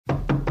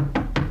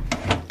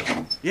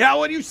Yeah,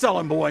 what are you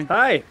selling, boy?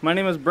 Hi, my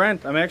name is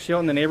Brent. I'm actually out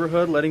in the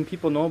neighborhood letting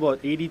people know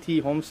about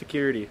ADT Home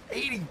Security.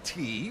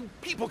 ADT?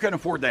 People can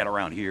afford that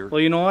around here.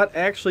 Well, you know what?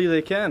 Actually,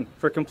 they can.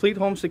 For complete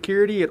home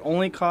security, it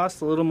only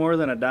costs a little more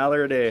than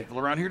 $1 a day. People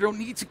around here don't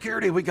need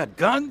security. We got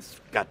guns,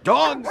 got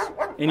dogs.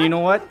 And you know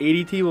what?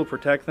 ADT will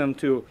protect them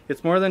too.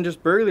 It's more than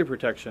just burglary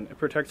protection. It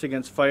protects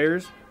against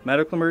fires,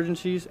 medical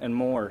emergencies, and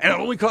more. And it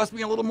only costs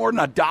me a little more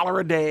than $1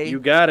 a day. You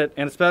got it.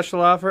 And a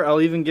special offer,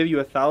 I'll even give you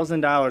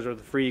 $1,000 worth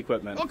of free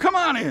equipment. Well, come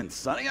on in,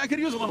 Sonny. I could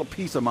use a little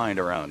peace of mind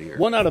around here.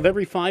 1 out of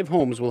every 5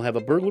 homes will have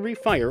a burglary,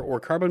 fire, or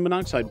carbon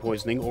monoxide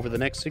poisoning over the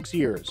next 6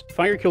 years.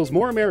 Fire kills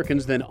more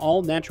Americans than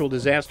all natural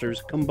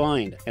disasters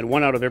combined. And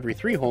 1 out of every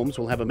 3 homes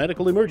will have a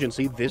medical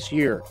emergency this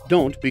year.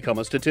 Don't become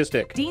a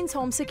statistic. Dean's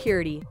Home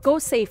Security. Go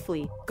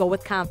safely. Go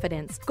with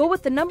confidence. Go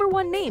with the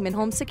 #1 name in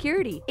home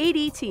security,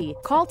 ADT.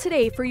 Call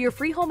today for your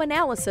free home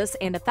analysis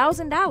and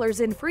 $1,000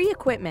 in free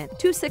equipment.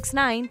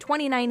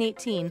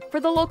 269-2918 for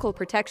the local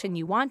protection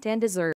you want and deserve.